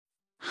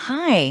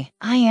Hi,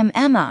 I am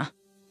Emma.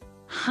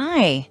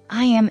 Hi,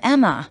 I am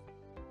Emma.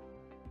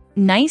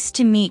 Nice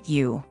to meet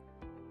you.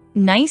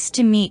 Nice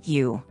to meet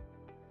you.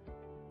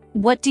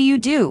 What do you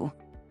do?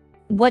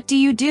 What do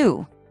you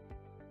do?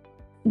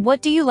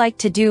 What do you like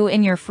to do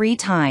in your free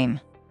time?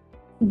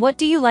 What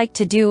do you like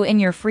to do in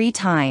your free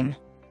time?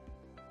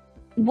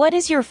 What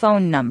is your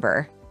phone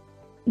number?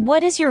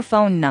 What is your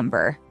phone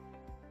number?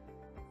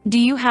 Do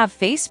you have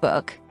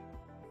Facebook?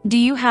 Do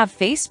you have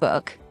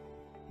Facebook?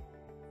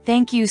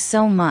 Thank you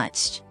so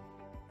much.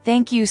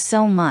 Thank you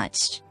so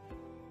much.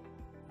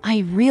 I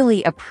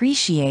really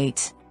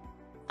appreciate.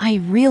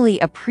 I really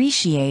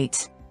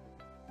appreciate.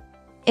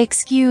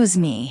 Excuse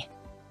me.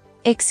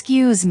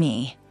 Excuse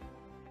me.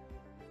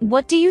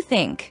 What do you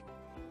think?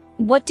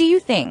 What do you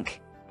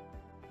think?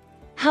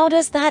 How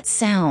does that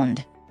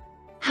sound?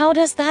 How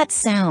does that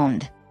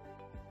sound?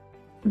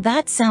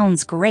 That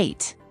sounds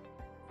great.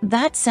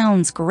 That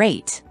sounds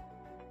great.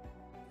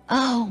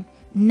 Oh,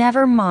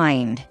 never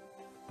mind.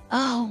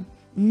 Oh,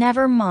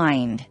 never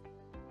mind.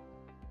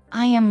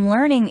 I am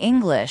learning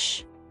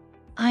English.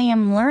 I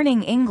am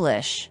learning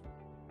English.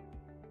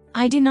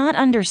 I do not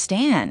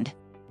understand.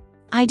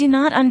 I do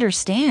not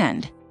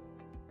understand.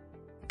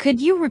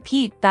 Could you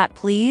repeat that,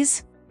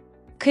 please?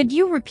 Could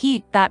you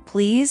repeat that,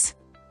 please?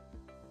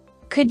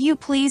 Could you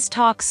please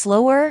talk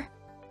slower?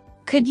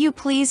 Could you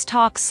please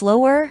talk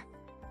slower?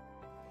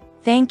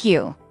 Thank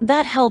you.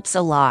 That helps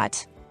a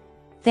lot.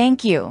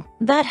 Thank you.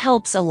 That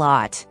helps a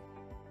lot.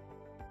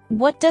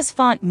 What does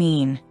font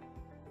mean?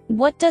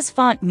 What does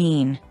font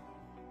mean?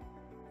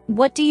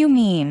 What do you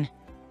mean?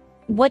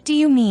 What do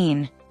you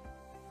mean?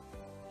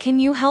 Can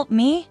you help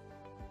me?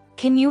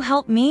 Can you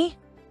help me?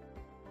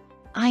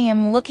 I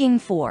am looking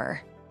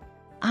for.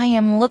 I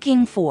am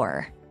looking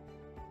for.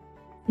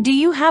 Do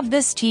you have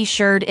this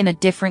t-shirt in a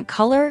different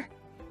color?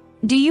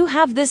 Do you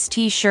have this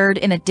t-shirt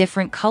in a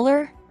different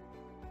color?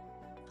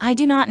 I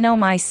do not know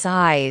my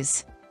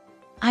size.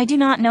 I do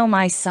not know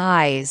my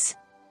size.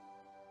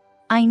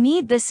 I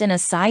need this in a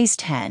size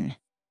 10.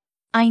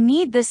 I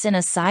need this in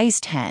a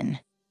size 10.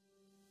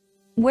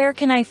 Where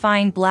can I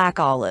find black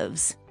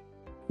olives?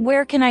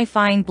 Where can I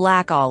find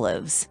black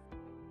olives?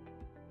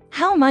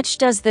 How much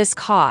does this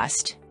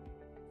cost?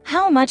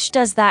 How much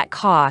does that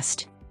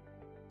cost?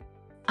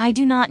 I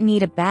do not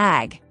need a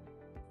bag.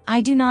 I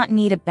do not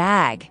need a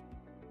bag.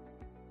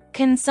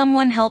 Can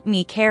someone help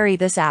me carry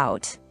this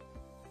out?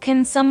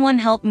 Can someone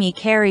help me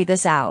carry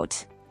this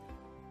out?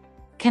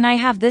 Can I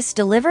have this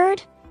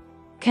delivered?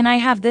 Can I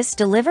have this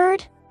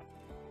delivered?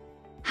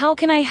 How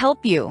can I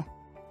help you?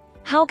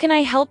 How can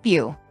I help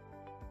you?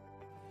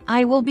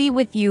 I will be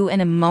with you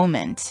in a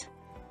moment.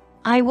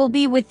 I will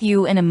be with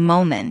you in a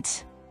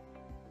moment.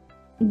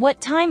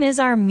 What time is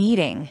our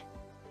meeting?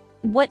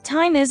 What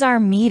time is our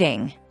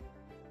meeting?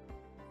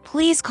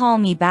 Please call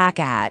me back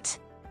at.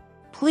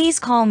 Please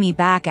call me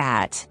back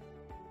at.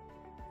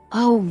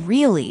 Oh,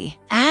 really?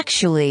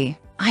 Actually,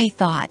 I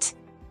thought.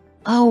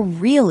 Oh,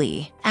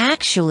 really?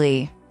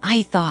 Actually,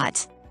 I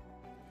thought.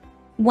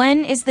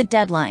 When is the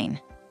deadline?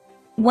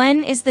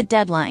 When is the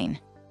deadline?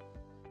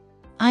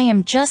 I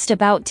am just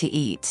about to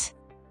eat.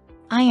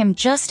 I am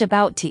just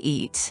about to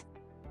eat.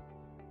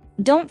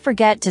 Don't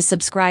forget to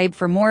subscribe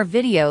for more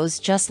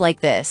videos just like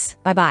this.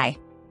 Bye-bye.